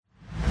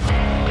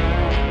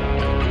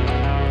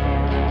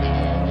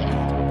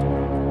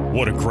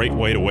What a great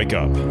way to wake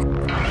up.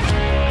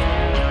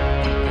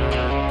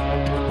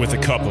 With a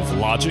cup of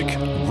logic,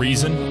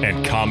 reason,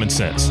 and common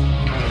sense.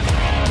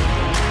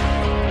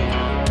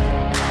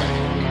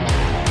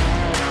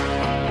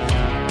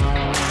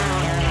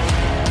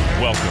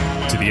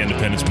 Welcome to the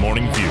Independence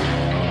Morning View.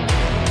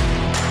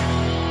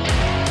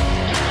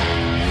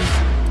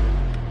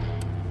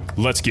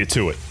 Let's get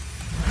to it.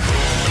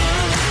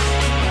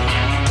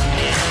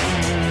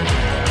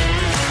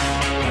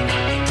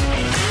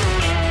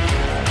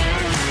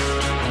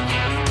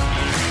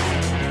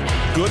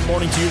 Good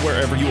morning to you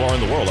wherever you are in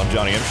the world. I'm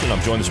Johnny Anderson.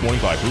 I'm joined this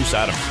morning by Bruce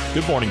Adams.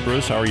 Good morning,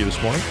 Bruce. How are you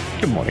this morning?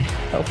 Good morning.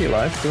 Healthy,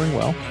 alive, doing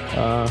well.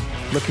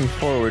 Looking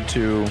forward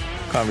to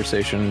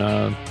conversation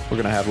we're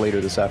going to have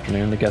later this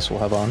afternoon. The guest we'll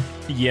have on.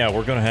 Yeah,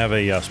 we're going to have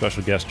a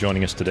special guest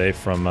joining us today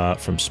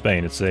from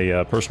Spain. It's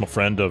a personal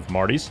friend of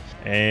Marty's,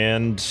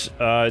 and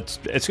it's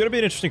going to be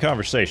an interesting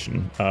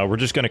conversation. We're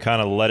just going to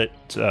kind of let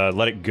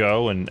it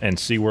go and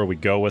see where we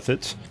go with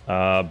it.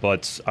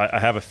 But I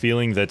have a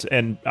feeling that,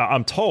 and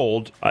I'm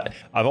told,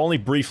 I've only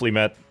briefly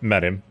met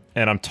him,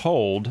 and I'm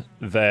told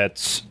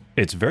that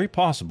it's very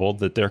possible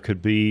that there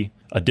could be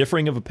a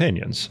differing of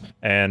opinions,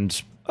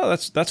 and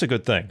that's a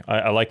good thing.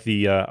 I like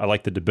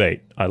the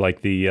debate. I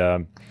like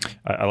the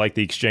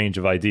exchange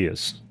of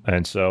ideas.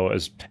 And so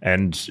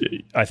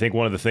I think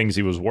one of the things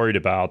he was worried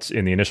about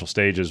in the initial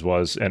stages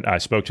was, and I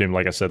spoke to him,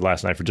 like I said,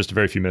 last night for just a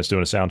very few minutes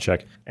doing a sound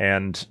check.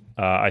 And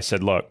I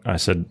said,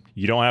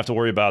 you don't have to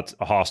worry about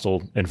a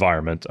hostile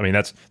environment. I mean,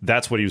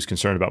 that's what he was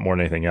concerned about more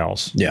than anything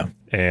else. Yeah.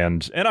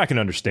 And I can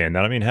understand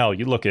that. I mean, hell,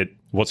 you look at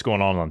what's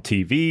going on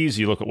TVs,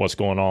 you look at what's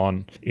going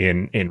on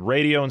in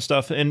radio and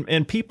stuff,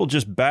 and people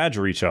just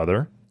badger each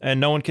other. And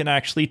no one can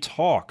actually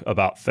talk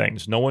about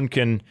things. No one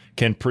can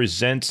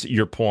present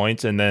your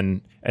point and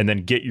then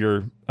get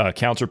your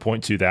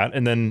counterpoint to that,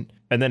 and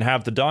then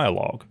have the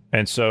dialogue.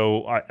 And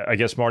so I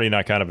guess Marty and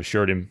I kind of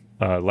assured him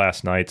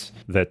last night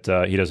that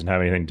he doesn't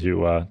have anything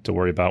to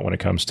worry about when it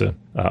comes to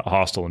a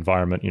hostile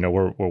environment. You know,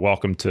 we're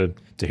welcome to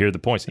hear the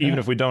points, even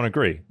if we don't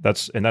agree.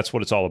 That's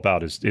what it's all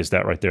about. Is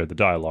that right there, the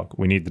dialogue?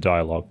 We need the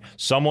dialogue.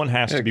 Someone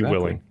has to be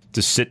willing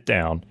to sit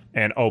down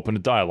and open a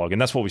dialogue,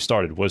 and that's what we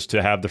started, was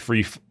to have the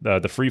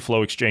free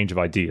flow exchange of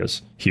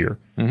ideas here.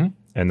 Mm-hmm.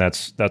 And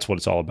that's what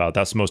it's all about.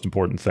 That's the most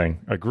important thing.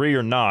 Agree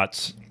or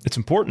not, it's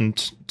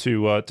important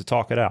to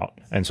talk it out,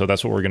 and so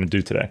that's what we're going to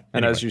do today.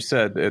 And as you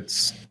said,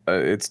 it's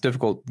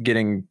difficult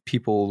getting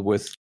people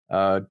with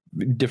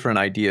different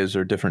ideas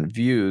or different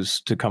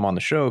views to come on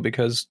the show,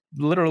 because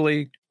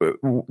literally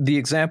the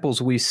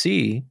examples we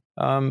see,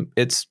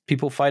 it's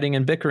people fighting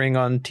and bickering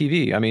on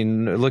TV. I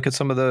mean, look at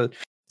some of the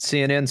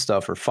CNN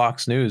stuff or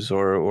Fox News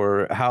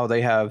or how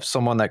they have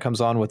someone that comes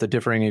on with a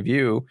differing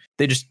view.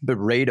 They just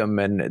berate them,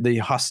 and the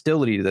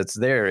hostility that's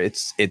there,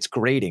 it's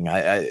grating.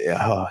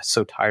 It's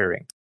so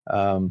tiring.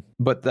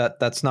 But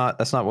that's not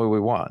what we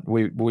want.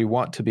 We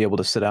want to be able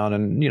to sit down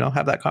and,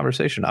 have that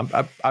conversation.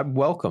 I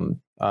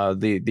welcome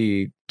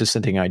the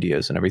dissenting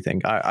ideas and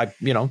everything. I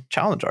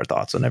challenge our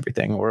thoughts on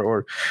everything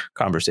or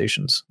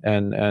conversations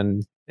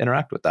and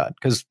interact with that,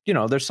 because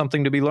there's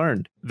something to be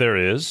learned. There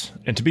is.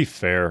 And to be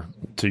fair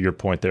to your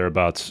point there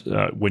about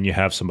when you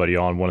have somebody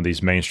on one of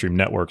these mainstream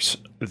networks,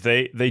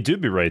 they do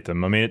berate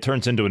them. I mean, it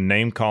turns into a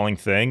name calling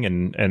thing,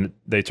 and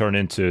they turn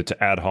into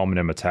ad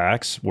hominem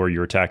attacks where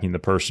you're attacking the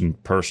person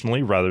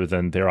personally rather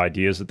than their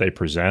ideas that they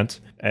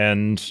present.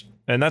 And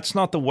that's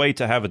not the way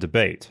to have a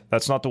debate.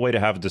 That's not the way to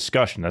have a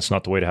discussion. That's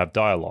not the way to have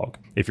dialogue.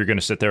 If you're going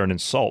to sit there and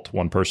insult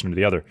one person or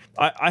the other.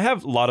 I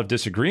have a lot of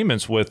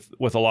disagreements with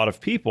a lot of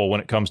people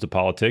when it comes to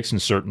politics in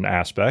certain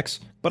aspects,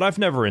 but I've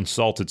never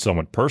insulted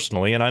someone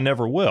personally, and I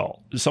never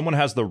will. Someone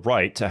has the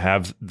right to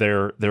have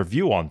their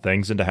view on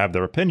things and to have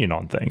their opinion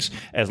on things,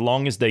 as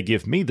long as they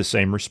give me the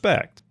same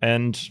respect.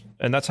 And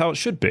that's how it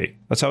should be.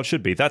 That's how it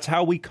should be. That's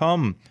how we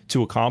come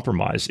to a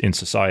compromise in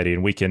society,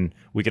 and we can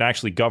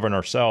actually govern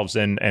ourselves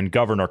and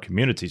govern our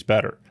communities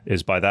better,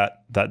 is by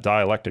that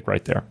dialectic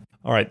right there.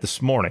 All right,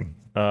 this morning,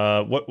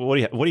 what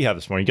do you have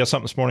this morning? You got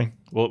something this morning?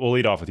 We'll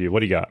lead off with you. What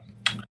do you got?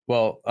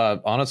 Well,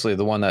 honestly,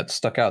 the one that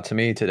stuck out to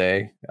me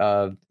today,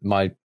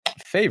 my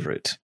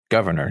favorite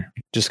governor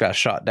just got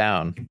shot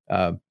down,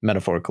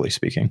 metaphorically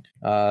speaking.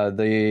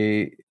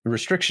 The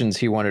restrictions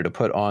he wanted to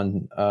put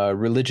on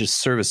religious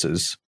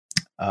services,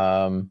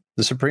 the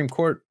Supreme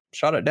Court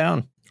shot it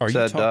down.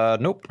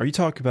 Nope. Are you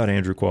talking about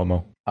Andrew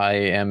Cuomo? I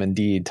am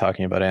indeed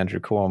talking about Andrew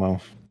Cuomo.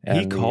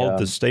 He called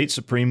the state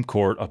Supreme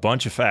Court a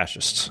bunch of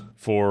fascists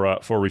for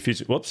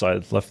refusing. Whoops, I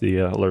left the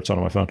alerts on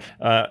my phone.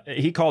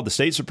 He called the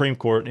state Supreme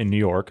Court in New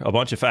York a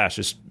bunch of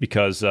fascists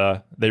because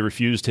they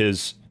refused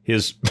his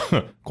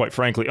quite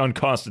frankly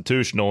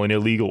unconstitutional and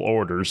illegal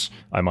orders,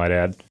 I might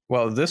add.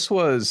 Well, this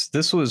was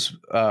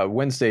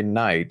Wednesday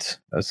night,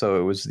 so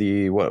it was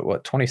the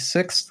what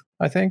 26th,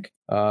 I think.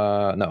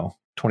 No,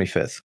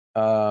 25th.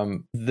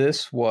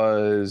 This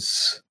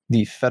was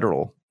the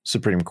federal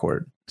Supreme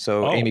Court.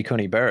 So Amy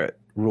Coney Barrett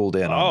ruled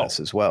in on this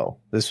as well.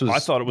 This was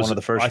one of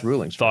the first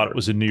rulings. I thought it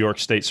was in New York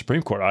State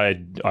Supreme Court.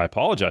 I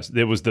apologize.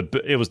 It was the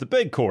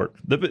big court,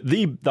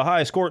 the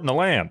highest court in the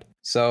land.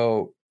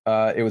 So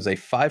It was a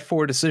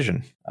 5-4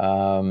 decision.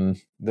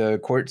 The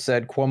court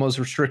said Cuomo's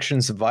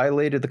restrictions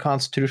violated the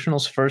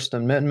Constitution's First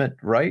Amendment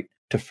right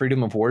to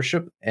freedom of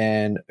worship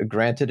and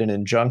granted an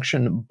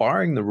injunction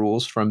barring the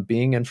rules from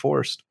being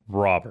enforced.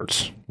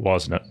 Roberts,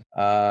 wasn't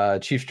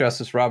it? Chief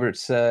Justice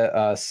Roberts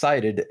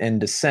sided in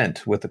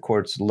dissent with the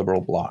court's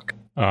liberal bloc.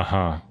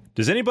 Uh-huh.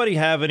 Does anybody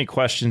have any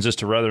questions as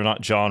to whether or not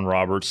John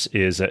Roberts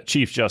is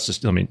Chief Justice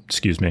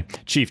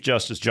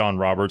John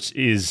Roberts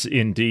is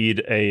indeed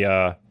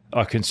a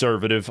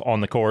conservative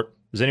on the court?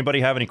 Does anybody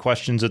have any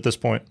questions at this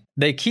point?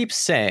 They keep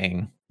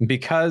saying,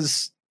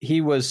 because he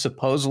was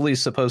supposedly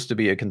supposed to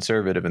be a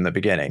conservative in the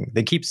beginning,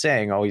 they keep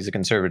saying, oh, he's a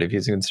conservative,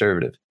 he's a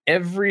conservative.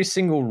 Every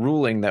single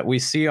ruling that we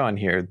see on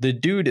here, the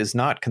dude is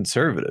not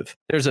conservative.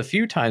 There's a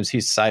few times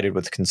he's sided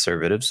with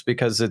conservatives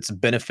because it's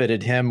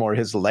benefited him or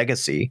his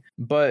legacy,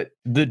 but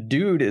the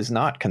dude is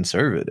not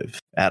conservative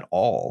at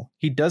all.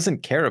 He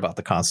doesn't care about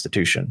the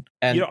Constitution.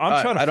 And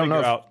I'm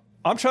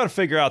trying to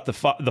figure out the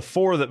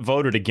four that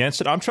voted against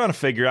it. I'm trying to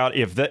figure out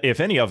if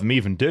any of them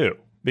even do.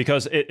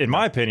 Because in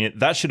my opinion,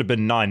 that should have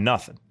been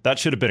 9-0. That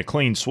should have been a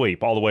clean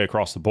sweep all the way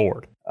across the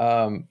board.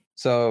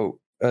 So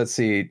let's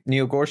see.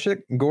 Neil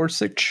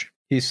Gorsuch,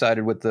 he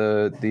sided with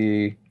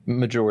the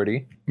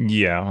majority.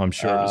 Yeah, I'm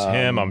sure it was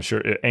him. I'm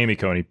sure Amy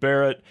Coney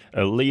Barrett,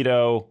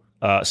 Alito,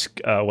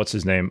 what's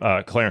his name?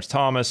 Clarence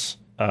Thomas,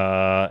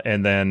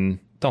 and then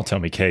don't tell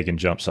me Kagan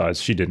jumped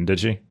sides. She didn't, did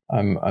she?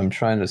 I'm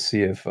trying to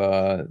see if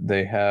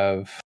they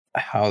have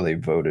how they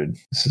voted.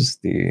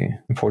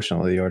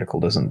 Unfortunately, the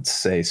article doesn't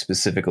say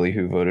specifically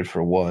who voted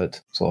for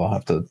what, so I'll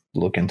have to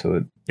look into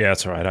it. Yeah,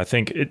 that's right. I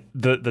think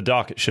the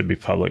docket should be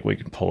public. We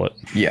can pull it.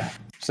 Yeah.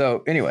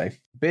 So anyway,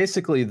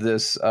 basically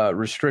this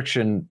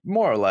restriction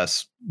more or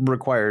less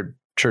required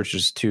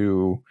churches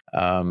to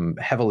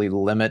heavily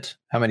limit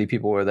how many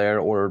people were there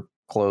or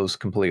close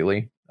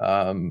completely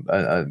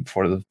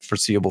for the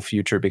foreseeable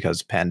future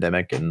because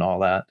pandemic and all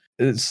that.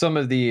 Some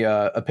of the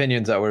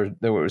opinions that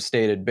were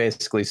stated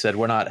basically said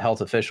we're not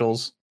health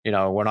officials,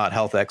 we're not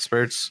health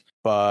experts,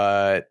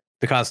 but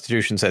the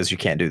Constitution says you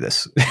can't do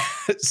this.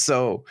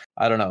 So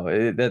I don't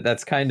know.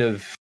 That's kind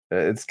of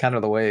it's kind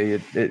of the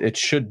way it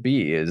should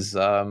be. Is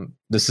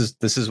this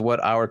is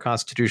what our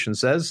Constitution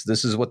says.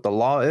 This is what the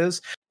law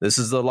is. This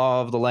is the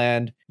law of the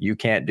land. You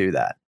can't do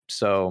that.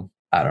 So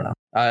I don't know.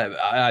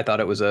 I thought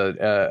it was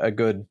a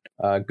good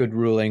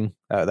ruling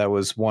that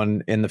was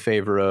one in the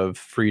favor of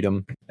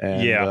freedom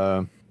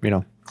and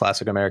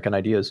classic American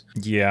ideas.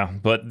 Yeah,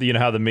 but you know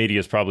how the media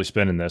is probably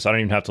spinning this. I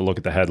don't even have to look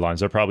at the headlines.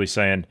 They're probably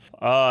saying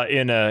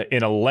in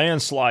a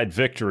landslide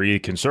victory,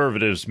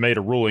 conservatives made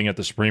a ruling at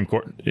the Supreme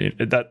Court.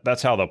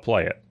 That's how they'll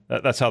play it.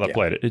 That's how they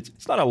played it.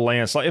 It's not a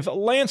landslide. If a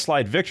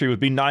landslide victory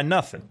would be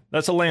 9-0,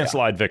 that's a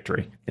landslide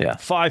victory. Yeah,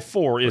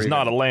 5-4 is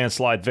not a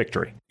landslide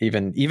victory.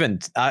 Even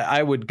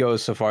I would go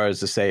so far as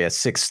to say a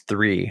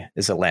 6-3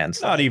 is a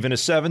landslide. Not even a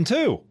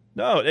 7-2.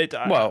 No,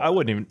 I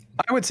wouldn't even.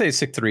 I would say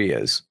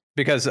 6-3 is.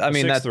 Because I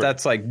mean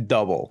that's like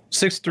double.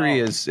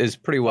 6-3 is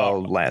pretty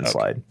well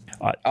landslide.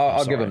 Okay.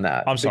 I'll give him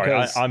that. I'm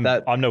sorry.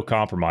 I'm no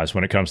compromise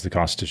when it comes to the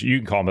Constitution. You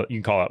can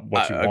call it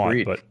what you want,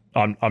 agreed. But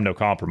I'm no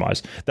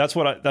compromise. That's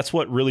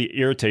what really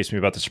irritates me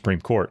about the Supreme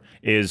Court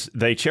is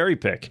they cherry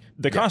pick.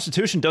 The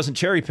Constitution doesn't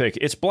cherry pick.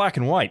 It's black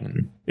and white.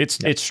 Mm-hmm.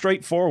 It's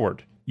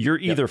straightforward. You're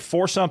either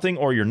for something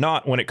or you're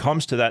not. When it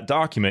comes to that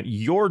document,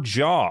 your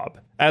job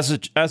as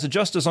a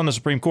justice on the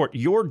Supreme Court,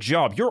 your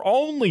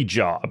only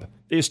job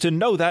is to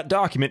know that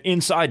document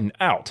inside and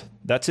out.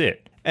 That's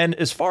it. And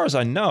as far as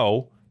I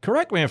know,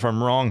 correct me if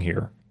I'm wrong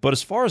here, but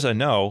as far as I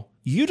know,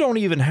 you don't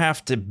even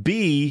have to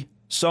be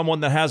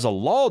someone that has a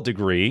law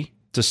degree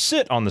to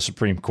sit on the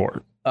Supreme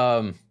Court.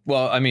 Well,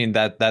 I mean,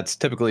 that's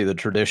typically the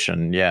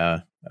tradition.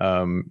 Yeah.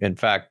 In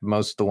fact,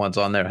 most of the ones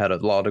on there had a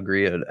law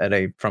degree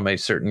from a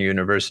certain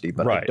university,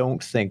 but right. I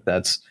don't think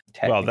that's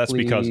technically. Well, that's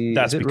because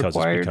it's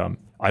become.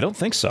 I don't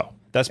think so.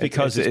 That's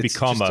because it's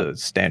become a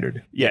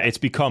standard. Yeah, it's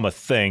become a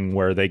thing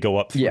where they go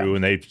up through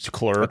and they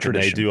clerk and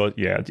they do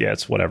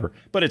it's whatever.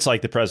 But it's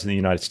like the President of the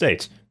United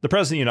States. The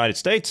President of the United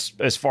States,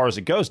 as far as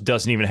it goes,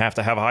 doesn't even have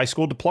to have a high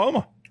school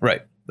diploma.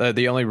 Right.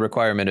 The only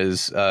requirement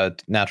is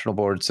natural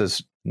born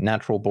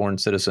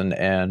citizen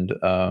and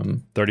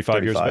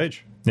 35 years of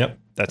age. Yep,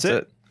 that's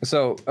it.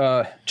 So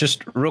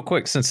just real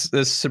quick, since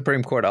this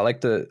Supreme Court, I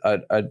like to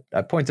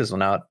I point this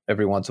one out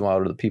every once in a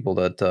while to the people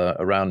that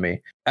around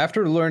me.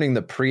 After learning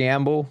the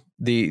preamble,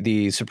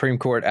 the Supreme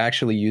Court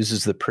actually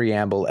uses the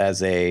preamble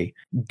as a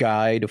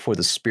guide for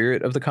the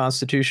spirit of the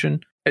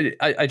Constitution.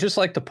 I just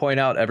like to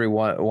point out every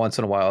once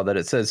in a while that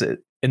it says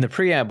in the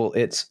preamble,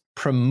 it's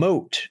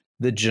promote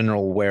the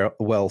general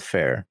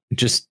welfare.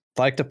 Just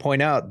like to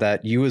point out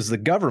that you as the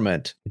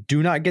government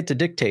do not get to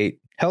dictate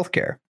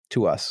healthcare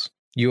to us.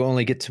 You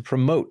only get to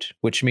promote,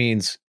 which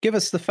means give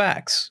us the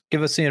facts,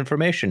 give us the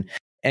information,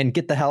 and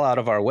get the hell out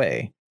of our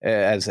way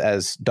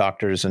as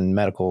doctors and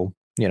medical,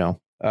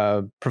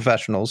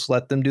 professionals.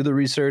 Let them do the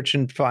research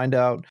and find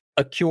out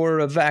a cure,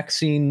 a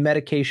vaccine,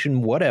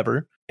 medication,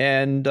 whatever.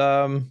 And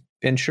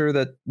ensure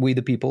that we,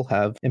 the people,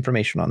 have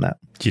information on that.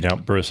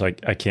 Bruce, I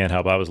can't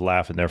help. I was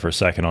laughing there for a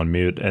second on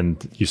mute,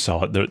 and you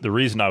saw it. The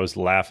reason I was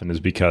laughing is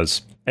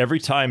because every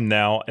time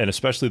now, and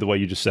especially the way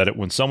you just said it,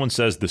 when someone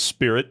says the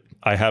spirit,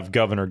 I have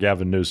Governor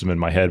Gavin Newsom in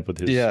my head with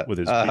his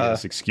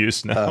BS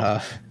excuse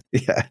now.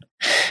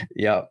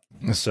 Yeah.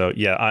 So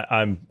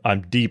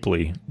I'm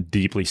deeply,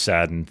 deeply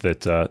saddened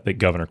that that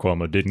Governor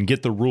Cuomo didn't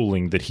get the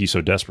ruling that he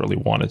so desperately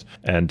wanted.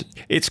 And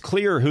it's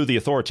clear who the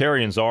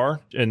authoritarians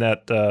are in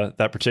that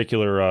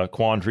particular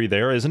quandary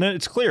there, isn't it?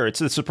 It's clear. It's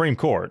the Supreme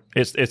Court.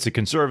 It's the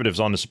conservatives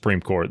on the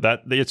Supreme Court.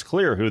 That it's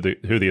clear who the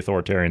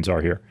authoritarians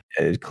are here.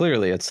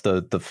 Clearly, it's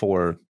the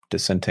four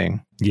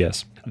dissenting.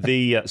 Yes.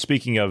 The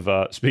speaking of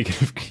COVID,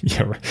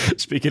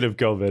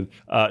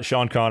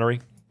 Sean Connery,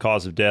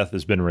 cause of death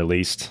has been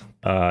released,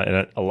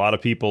 and a lot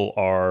of people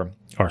are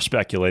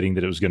speculating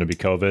that it was going to be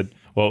COVID.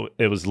 Well,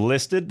 it was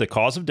listed, the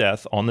cause of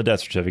death on the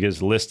death certificate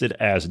is listed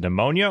as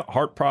pneumonia,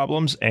 heart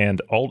problems,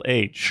 and old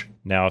age.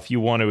 Now, if you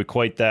want to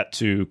equate that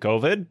to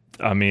COVID,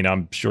 I mean,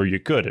 I'm sure you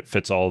could. It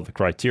fits all of the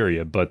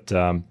criteria, but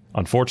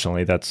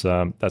unfortunately, that's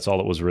all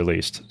that was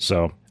released.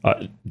 So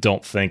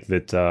don't think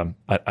that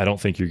I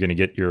don't think you're going to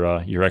get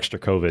your extra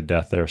COVID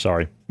death there.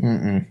 Sorry.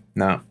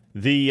 No.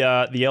 The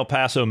El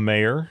Paso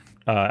mayor.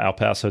 El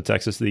Paso,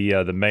 Texas.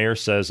 The mayor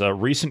says a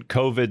recent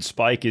COVID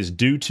spike is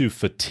due to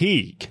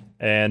fatigue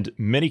and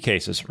many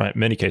cases, right?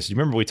 Many cases. You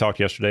remember we talked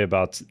yesterday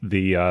about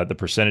the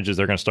percentages?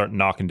 They're going to start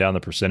knocking down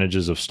the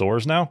percentages of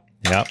stores now.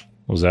 Yeah.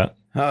 What was that?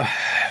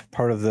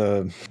 Part of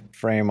the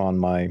frame on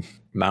my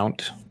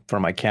mount for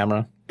my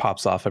camera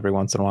pops off every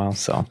once in a while,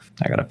 so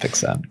I gotta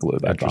fix that, glue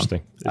it back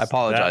Interesting. on. I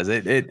apologize.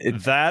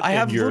 I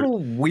have little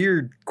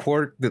weird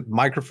quirk, the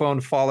microphone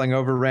falling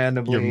over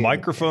randomly. Your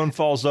microphone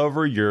falls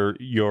over. Your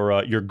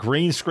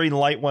green screen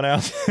light went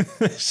out.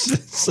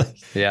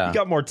 Yeah, you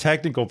got more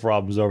technical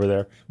problems over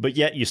there, but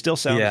yet you still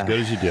sound as good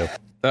as you do.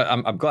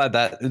 I'm glad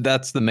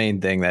that's the main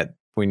thing that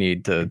we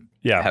need to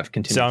have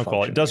continued sound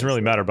quality. It doesn't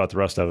really matter about the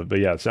rest of it,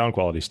 but sound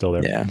quality is still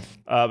there. Yeah.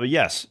 But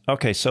yes.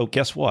 Okay. So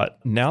guess what?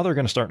 Now they're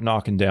going to start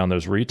knocking down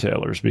those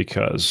retailers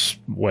because,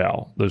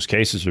 well, those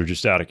cases are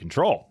just out of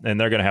control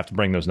and they're going to have to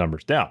bring those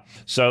numbers down.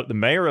 So the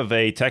mayor of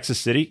a Texas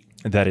city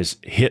that is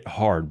hit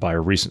hard by a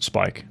recent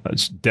spike.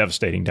 It's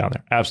devastating down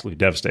there. Absolutely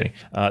devastating.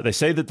 They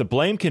say that the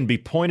blame can be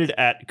pointed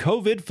at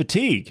COVID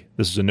fatigue.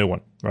 This is a new one,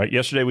 right?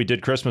 Yesterday we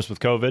did Christmas with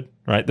COVID,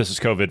 right? This is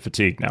COVID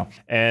fatigue now.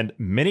 And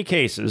many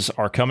cases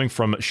are coming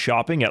from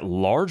shopping at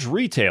large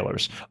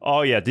retailers.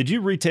 Oh yeah, did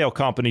you retail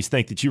companies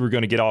think that you were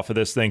going to get off of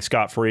this thing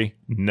scot-free?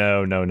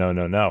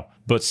 No.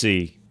 But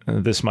see,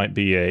 this might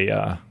be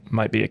a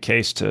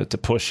case to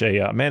push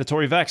a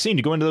mandatory vaccine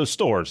to go into those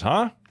stores,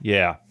 huh?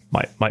 Yeah.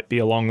 Might be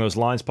along those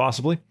lines,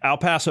 possibly. El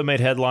Paso made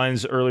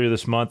headlines earlier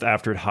this month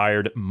after it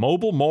hired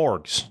mobile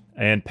morgues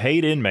and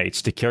paid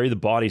inmates to carry the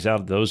bodies out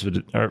of those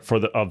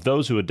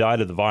who had died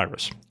of the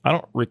virus. I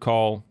don't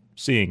recall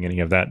seeing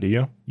any of that. Do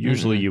you?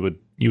 Usually, you would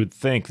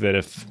think that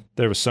if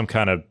there was some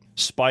kind of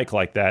spike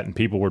like that and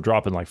people were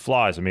dropping like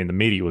flies, I mean, the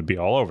media would be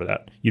all over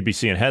that. You'd be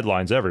seeing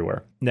headlines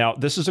everywhere. Now,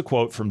 this is a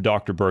quote from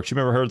Dr. Birx. You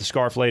remember her, the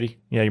scarf lady?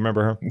 Yeah, you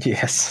remember her?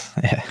 Yes.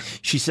 Yeah.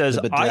 She says,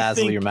 I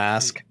think your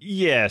mask.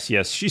 Yes.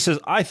 She says,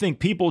 I think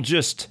people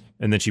just,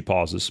 and then she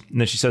pauses.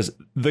 And then she says,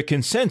 the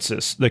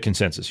consensus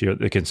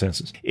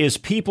is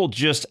people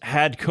just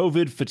had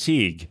COVID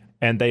fatigue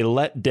and they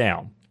let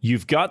down.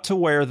 You've got to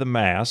wear the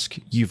mask.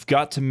 You've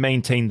got to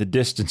maintain the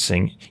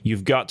distancing.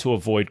 You've got to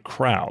avoid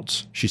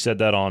crowds. She said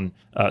that on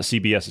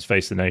CBS's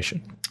Face the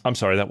Nation. I'm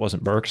sorry, that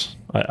wasn't Birx.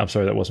 I'm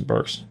sorry, that wasn't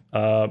Birx.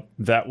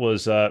 That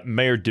was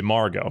Mayor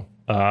DeMargo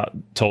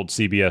told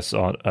CBS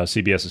on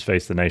CBS's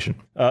Face the Nation.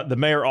 The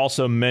mayor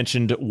also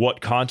mentioned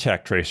what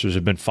contact tracers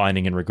have been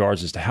finding in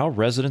regards as to how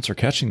residents are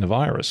catching the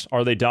virus.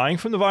 Are they dying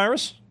from the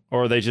virus?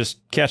 Or are they just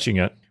catching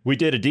it? We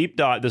did a deep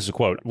dive. This is a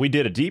quote. We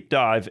did a deep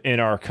dive in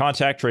our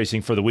contact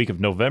tracing for the week of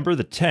November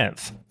the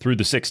 10th through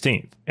the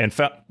 16th. And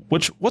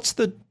what's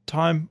the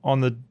time on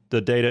the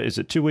data? Is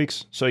it 2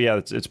 weeks? So yeah,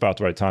 it's about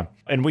the right time.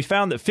 And we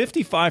found that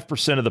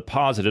 55% of the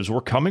positives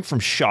were coming from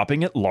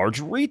shopping at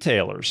large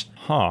retailers.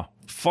 Huh.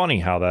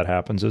 Funny how that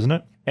happens, isn't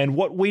it? And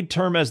what we'd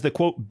term as the,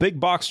 quote, big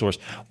box stores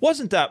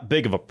wasn't that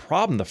big of a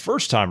problem the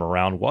first time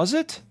around, was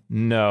it?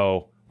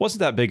 No. Wasn't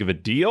that big of a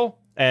deal?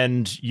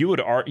 And you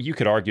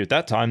could argue at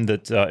that time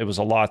that it was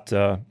a lot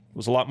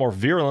more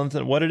virulent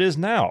than what it is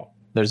now.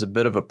 There's a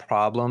bit of a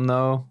problem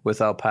though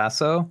with El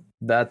Paso.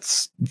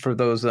 That's, for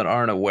those that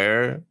aren't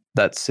aware,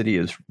 that city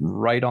is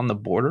right on the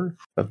border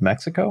of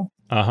Mexico.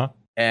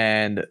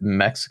 And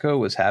Mexico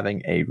was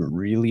having a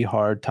really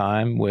hard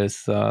time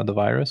with the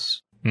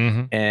virus.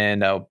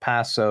 And El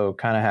Paso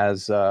kind of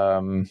has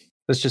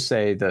let's just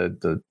say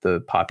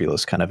the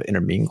populace kind of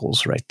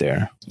intermingles right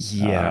there. That's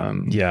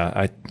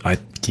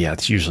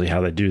usually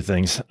how they do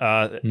things.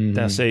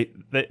 They say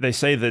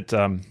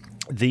that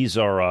these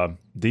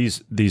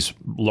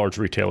large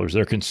retailers,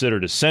 they're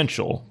considered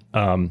essential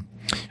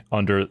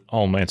under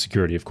Homeland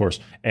Security, of course,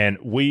 and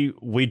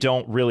we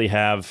don't really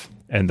have.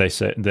 And they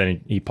say,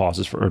 then he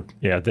pauses for a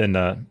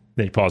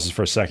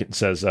second and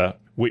says,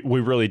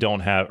 we really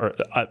don't have, or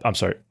I'm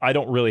sorry, I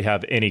don't really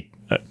have any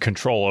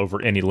control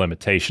over any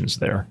limitations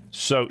there.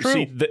 So True.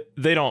 see,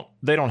 they don't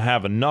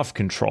have enough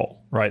control,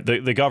 right?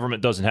 The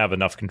government doesn't have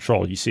enough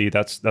control. You see,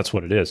 that's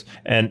what it is.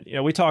 And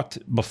we talked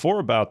before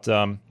about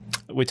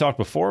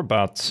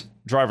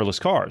driverless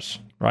cars.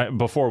 Right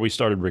before we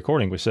started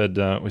recording, we said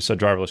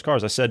driverless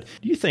cars. I said,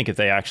 do you think if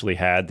they actually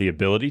had the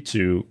ability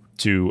to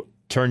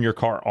turn your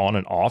car on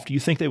and off, do you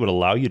think they would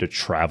allow you to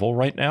travel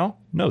right now?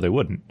 No, they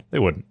wouldn't. They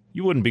wouldn't.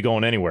 You wouldn't be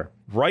going anywhere.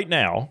 Right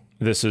now,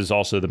 this is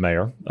also the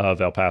mayor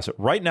of El Paso.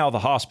 Right now,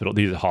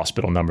 these are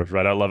hospital numbers,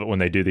 right? I love it when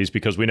they do these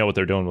because we know what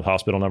they're doing with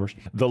hospital numbers.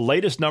 The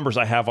latest numbers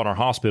I have on our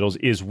hospitals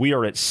is we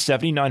are at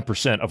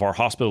 79% of our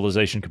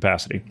hospitalization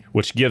capacity,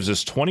 which gives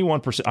us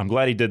 21%. I'm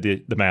glad he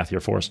did the math here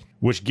for us,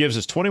 which gives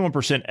us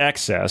 21%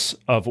 excess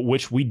of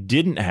which we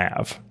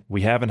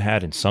haven't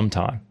had in some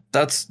time.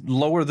 That's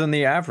lower than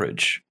the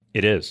average.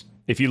 It is.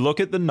 If you look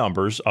at the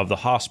numbers of the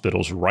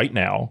hospitals right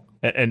now,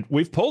 and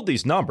we've pulled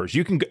these numbers,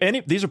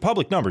 these are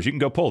public numbers. You can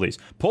go pull these.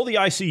 Pull the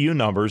ICU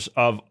numbers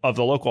of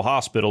the local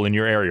hospital in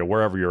your area,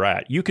 wherever you're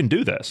at. You can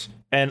do this.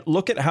 And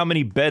look at how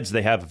many beds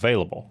they have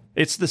available.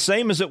 It's the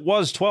same as it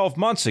was 12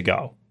 months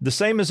ago, the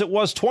same as it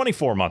was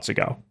 24 months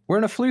ago. We're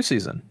in a flu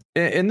season.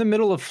 In the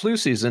middle of flu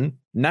season,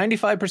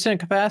 95%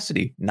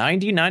 capacity,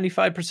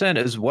 95%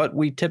 is what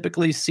we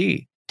typically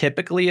see.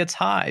 Typically, it's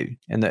high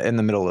in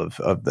the middle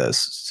of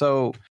this.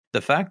 So the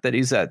fact that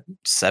he's at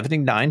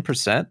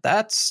 79%,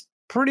 that's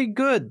pretty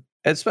good,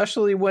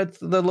 especially with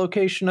the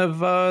location of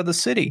the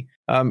city.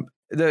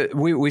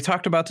 We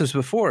talked about this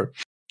before.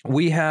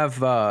 We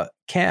have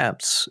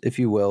camps, if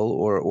you will,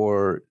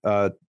 or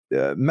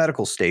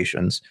medical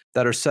stations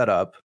that are set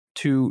up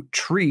to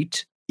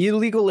treat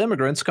illegal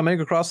immigrants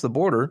coming across the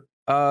border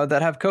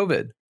that have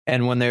COVID.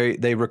 And when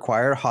they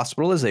require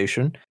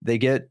hospitalization, they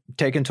get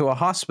taken to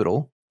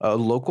a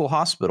local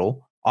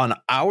hospital on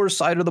our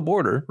side of the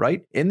border,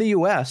 right, in the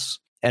U.S.,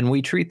 and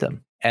we treat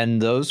them.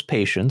 And those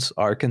patients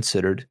are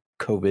considered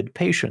COVID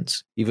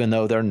patients, even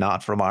though they're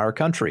not from our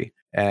country.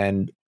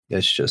 And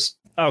it's just...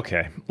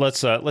 Okay,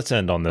 let's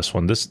end on this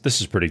one. This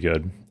is pretty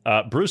good.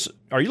 Bruce,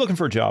 are you looking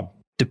for a job?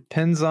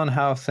 Depends on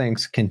how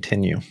things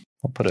continue.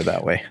 I'll put it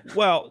that way.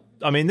 Well,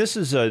 I mean, this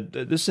is an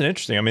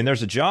interesting. I mean,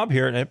 there's a job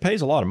here, and it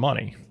pays a lot of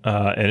money,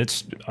 and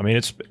it's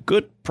a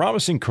good,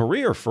 promising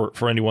career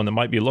for anyone that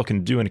might be looking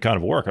to do any kind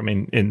of work. I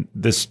mean, in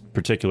this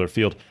particular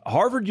field,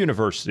 Harvard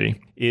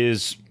University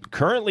is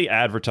currently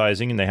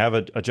advertising, and they have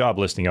a job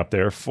listing up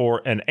there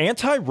for an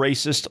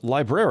anti-racist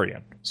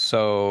librarian.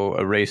 So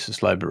a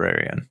racist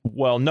librarian?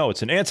 Well, no,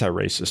 it's an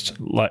anti-racist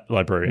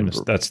librarian.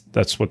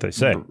 That's what they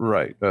say.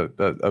 Right, a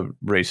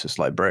racist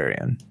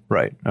librarian.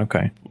 Right.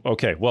 Okay.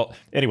 Okay. Well,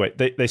 anyway,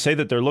 they say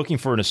that they're looking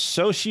for an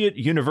associate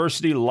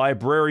university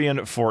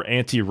librarian for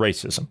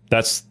anti-racism.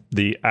 That's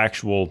the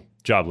actual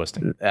job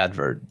listing.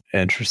 Advert.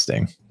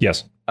 Interesting.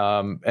 Yes.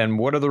 And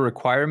what are the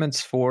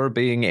requirements for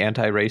being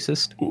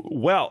anti-racist?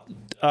 Well,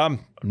 I'm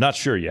not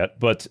sure yet,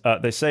 but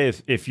they say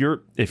if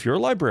you're a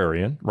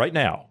librarian right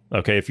now,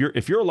 okay, if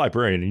you're a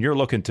librarian and you're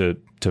looking to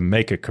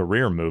make a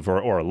career move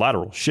or a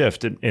lateral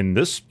shift in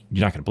this,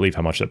 you're not going to believe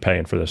how much they're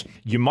paying for this.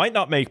 You might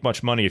not make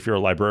much money if you're a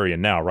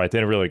librarian now, right?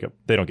 They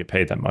don't get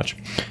paid that much.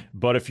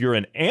 But if you're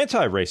an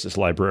anti-racist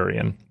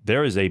librarian,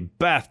 there is a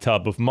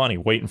bathtub of money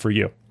waiting for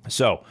you.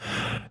 So,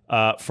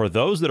 for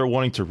those that are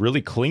wanting to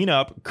really clean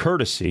up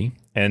courtesy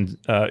of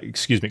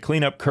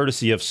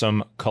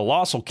some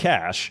colossal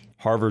cash,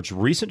 Harvard's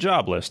recent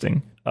job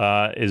listing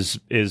is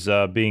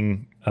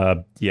being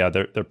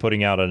they're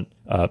putting out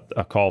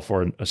a call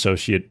for an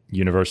associate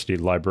university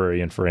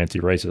librarian for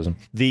anti-racism.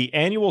 The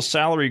annual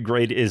salary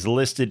grade is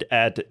listed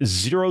at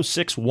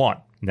 061.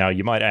 Now,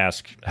 you might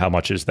ask, how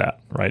much is that,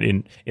 right?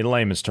 In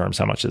layman's terms,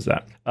 how much is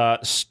that?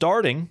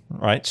 Starting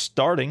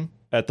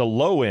at the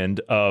low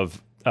end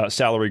of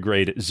salary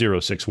grade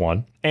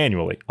 061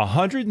 annually,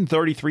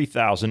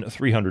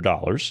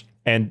 $133,300.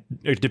 And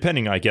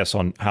depending, I guess,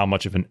 on how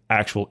much of an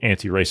actual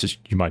anti-racist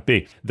you might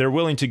be, they're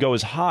willing to go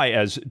as high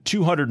as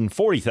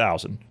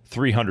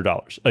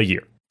 $240,300 a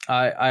year.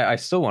 I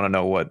still want to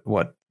know what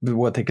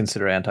they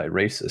consider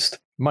anti-racist,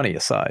 money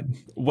aside.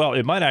 Well,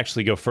 it might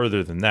actually go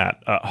further than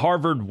that.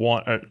 Harvard's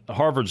want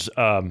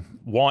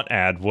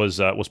ad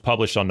was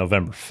published on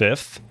November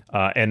 5th,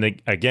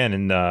 and again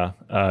in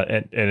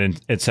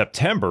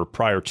September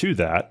prior to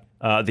that.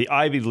 The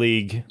Ivy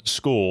League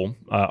school,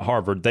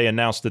 Harvard, they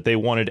announced that they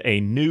wanted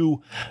a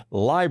new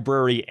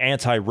library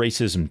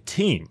anti-racism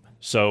team.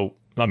 So,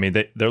 I mean,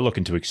 they're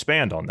looking to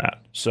expand on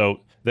that. So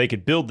they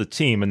could build the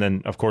team. And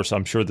then, of course,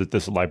 I'm sure that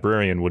this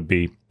librarian would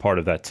be part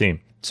of that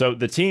team. So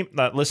the team,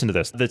 listen to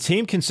this. The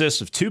team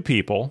consists of two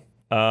people.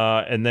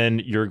 And then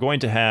you're going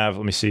to have,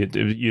 let me see,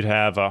 you'd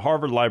have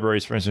Harvard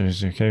Libraries, for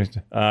instance. You're going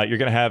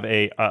to have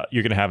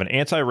an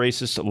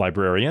anti-racist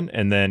librarian,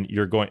 and then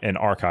an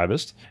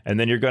archivist, and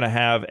then you're going to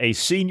have a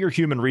senior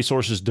human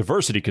resources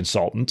diversity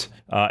consultant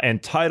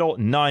and Title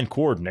IX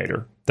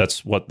coordinator.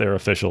 That's what their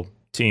official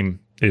team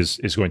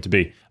is going to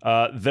be.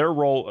 Their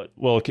role,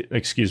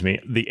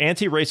 the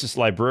anti-racist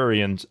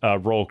librarian's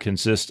role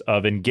consists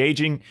of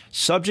engaging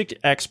subject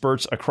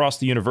experts across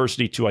the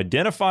university to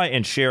identify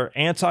and share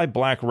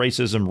anti-black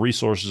racism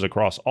resources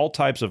across all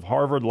types of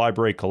Harvard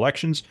library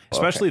collections,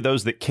 especially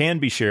those that can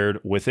be shared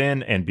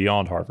within and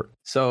beyond Harvard.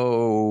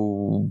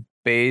 So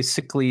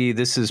basically,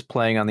 this is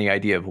playing on the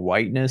idea of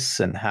whiteness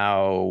and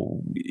how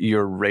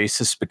you're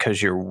racist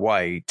because you're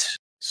white.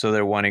 So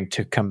they're wanting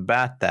to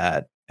combat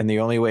that. And the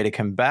only way to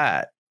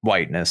combat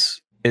whiteness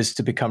is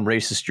to become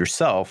racist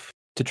yourself,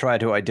 to try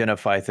to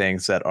identify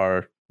things that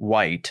are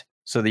white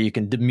so that you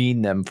can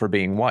demean them for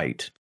being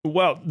white.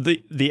 Well,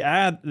 the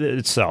ad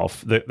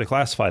itself, the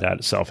classified ad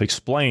itself,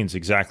 explains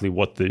exactly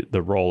what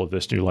the role of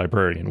this new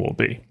librarian will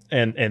be.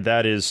 And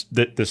that is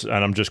this,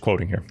 and I'm just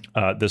quoting here.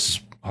 This is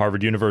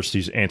Harvard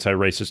University's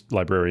anti-racist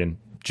librarian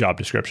job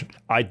description.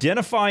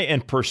 Identify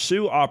and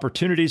pursue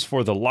opportunities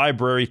for the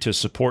library to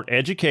support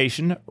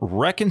education,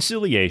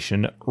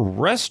 reconciliation,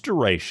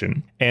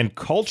 restoration, and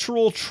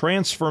cultural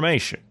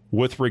transformation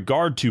with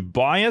regard to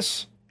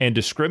bias and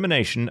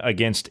discrimination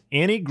against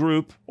any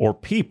group or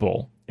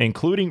people,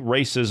 including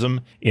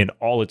racism in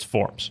all its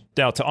forms.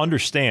 Now, to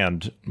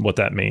understand what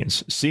that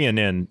means,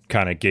 CNN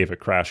kind of gave a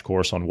crash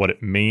course on what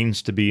it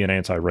means to be an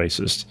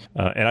anti-racist.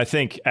 And I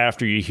think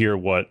after you hear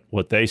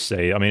what they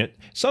say, I mean, it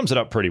sums it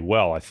up pretty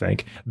well, I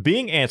think.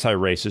 Being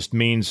anti-racist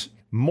means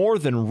more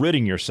than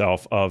ridding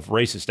yourself of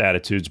racist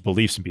attitudes,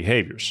 beliefs, and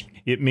behaviors.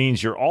 It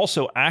means you're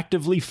also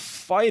actively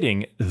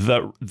fighting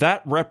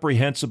that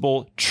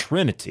reprehensible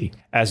trinity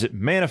as it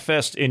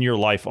manifests in your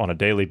life on a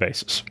daily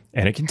basis.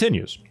 And it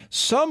continues.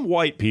 Some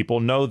white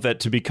people know that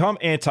to become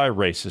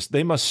anti-racist,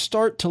 they must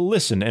start to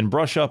listen and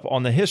brush up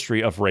on the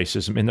history of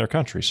racism in their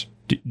countries.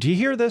 Do you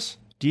hear this?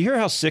 Do you hear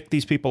how sick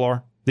these people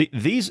are?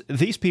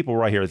 These people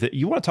right here,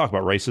 you want to talk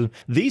about racism?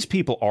 These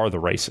people are the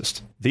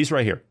racist. These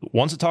right here,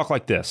 ones that talk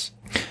like this.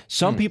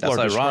 Some people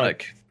that's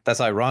ironic.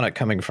 That's ironic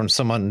coming from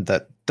someone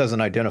that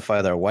doesn't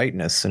identify their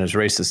whiteness and is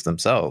racist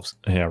themselves.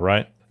 Yeah,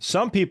 right.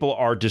 Some people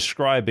are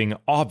describing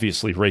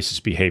obviously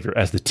racist behavior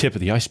as the tip of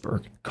the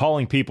iceberg,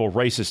 calling people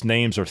racist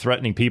names or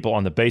threatening people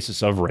on the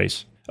basis of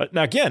race.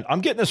 Now, again,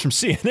 I'm getting this from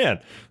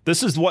CNN.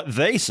 This is what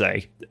they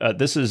say.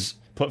 This is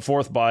put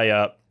forth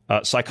by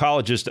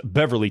psychologist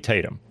Beverly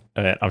Tatum.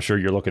 I'm sure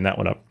you're looking that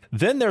one up.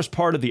 Then there's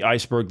part of the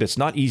iceberg that's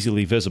not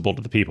easily visible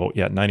to the people.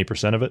 Yeah,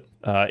 90% of it,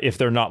 if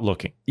they're not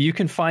looking. You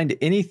can find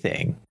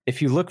anything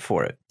if you look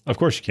for it. Of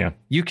course you can.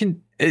 You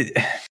can...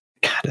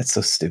 God, that's so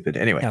stupid.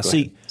 Anyway,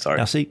 listen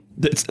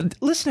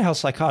to how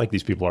psychotic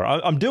these people are.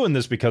 I'm doing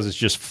this because it's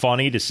just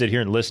funny to sit here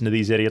and listen to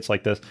these idiots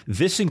like this.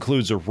 This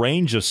includes a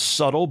range of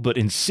subtle but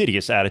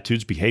insidious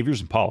attitudes,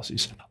 behaviors, and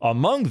policies.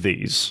 Among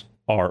these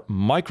are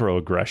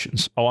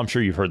microaggressions. Oh, I'm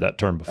sure you've heard that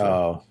term before.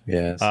 Oh,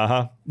 yes.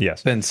 Yes.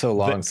 It's been so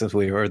long since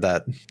we heard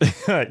that.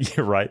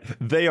 You're right.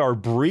 They are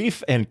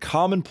brief and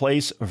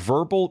commonplace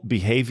verbal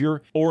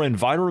behavior or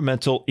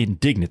environmental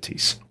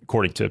indignities,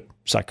 according to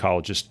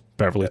psychologist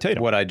Beverly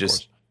Tatum. What I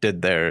just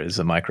did there is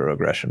a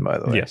microaggression, by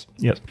the way.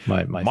 Yes.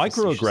 My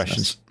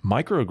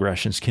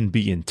microaggressions can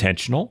be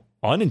intentional,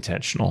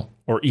 unintentional,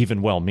 or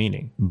even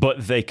well-meaning,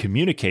 but they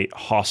communicate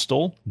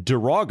hostile,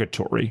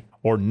 derogatory,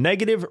 or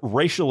negative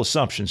racial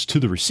assumptions to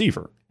the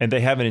receiver, and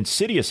they have an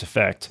insidious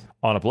effect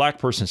on a black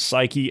person's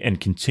psyche and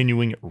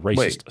continuing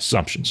racist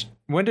assumptions.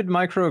 When did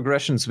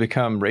microaggressions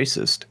become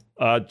racist?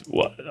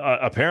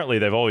 Apparently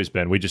they've always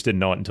been. We just didn't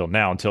know it until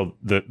now, until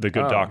the good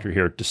doctor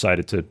here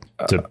decided to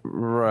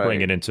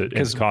bring it into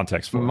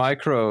context for us.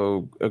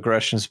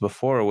 Microaggressions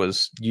before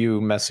was you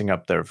messing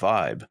up their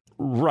vibe.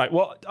 Right.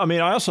 Well, I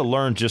mean, I also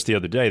learned just the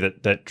other day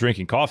that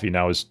drinking coffee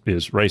now is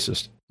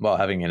racist. Well,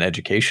 having an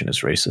education is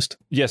racist.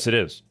 Yes, it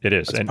is. It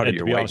is. That's part of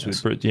your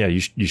honest with you,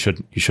 you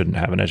shouldn't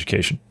have an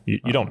education.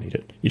 You don't need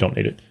it. You don't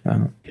need it.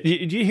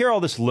 Do you hear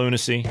all this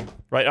lunacy?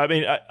 Right. I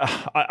mean,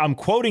 I'm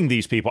quoting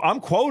these people. I'm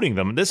quoting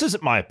them. This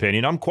isn't my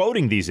opinion. I'm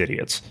quoting these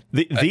idiots.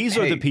 These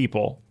are the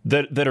people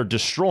that are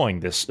destroying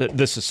this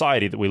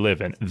society that we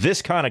live in.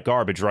 This kind of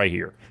garbage right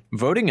here.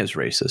 Voting is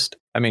racist.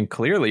 I mean,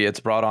 clearly it's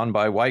brought on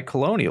by white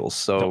colonials.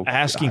 So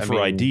asking for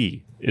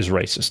ID is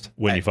racist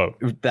when you vote.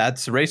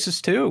 That's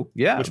racist too.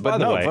 Yeah. Which, by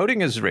the way,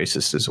 voting is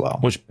racist as well.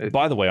 Which,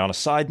 by the way, on a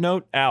side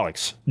note,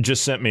 Alex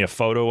just sent me a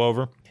photo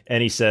over,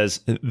 and he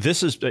says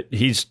this is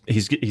he's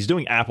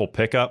doing Apple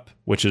Pickup,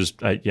 which is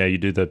you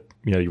do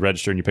you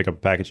register and you pick up a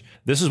package.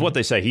 This is what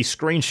they say. He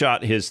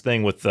screenshot his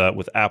thing with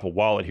Apple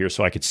Wallet here,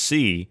 so I could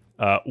see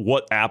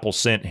what Apple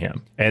sent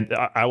him, and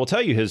I will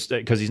tell you his,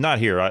 because he's not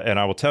here, and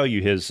I will tell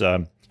you his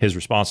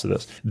response to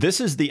this. This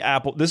is a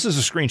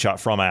screenshot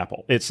from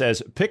Apple. It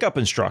says pickup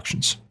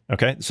instructions.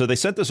 Okay, so they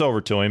sent this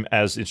over to him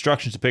as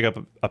instructions to pick up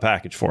a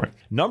package for him.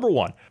 Number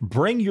 1,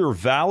 bring your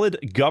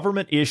valid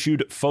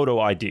government-issued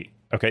photo ID.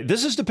 Okay,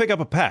 this is to pick up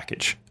a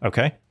package.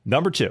 Okay,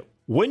 number 2,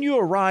 when you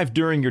arrive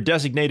during your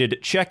designated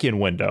check-in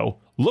window,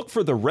 look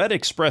for the red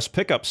express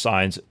pickup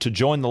signs to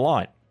join the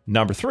line.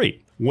 Number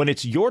 3, When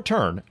it's your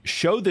turn,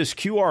 show this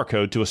QR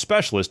code to a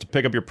specialist to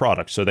pick up your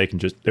product so they can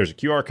there's a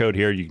QR code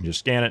here, you can just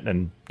scan it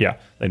and yeah,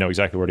 they know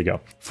exactly where to go.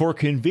 For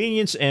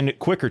convenience and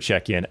quicker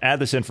check-in, add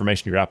this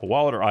information to your Apple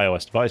Wallet or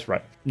iOS device.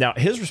 Right. Now,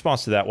 his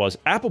response to that was,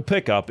 Apple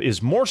Pickup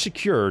is more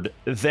secured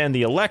than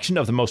the election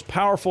of the most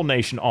powerful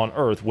nation on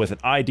earth with an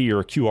ID or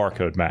a QR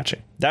code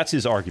matching. That's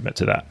his argument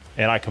to that.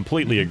 And I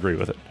completely agree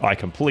with it. I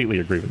completely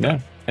agree with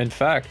that. In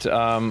fact,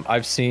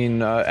 I've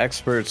seen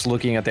experts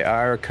looking at the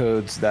IR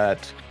codes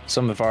that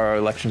some of our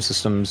election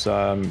systems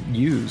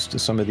used,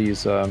 some of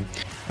these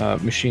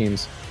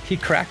machines. He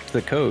cracked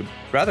the code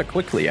rather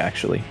quickly,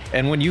 actually.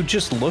 And when you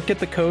just look at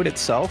the code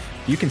itself,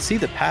 you can see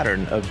the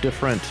pattern of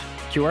different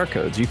QR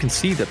codes. You can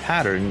see the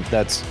pattern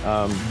that's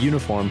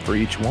uniform for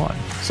each one.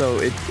 So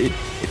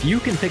if you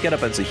can pick it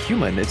up as a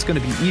human, it's going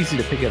to be easy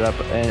to pick it up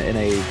in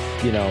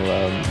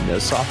a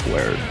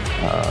software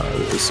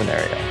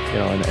scenario,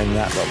 in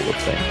that level of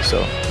thing. So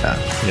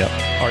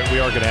yeah. All right, we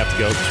are going to have to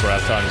go because we're out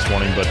of time this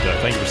morning. But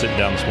thank you for sitting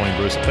down this morning,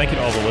 Bruce. Thank you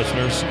to all the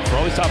listeners for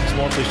all these topics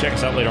more. Please check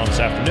us out later on this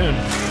afternoon.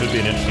 It would be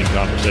an interesting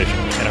conversation,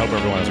 and I hope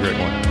everyone has a great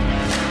morning.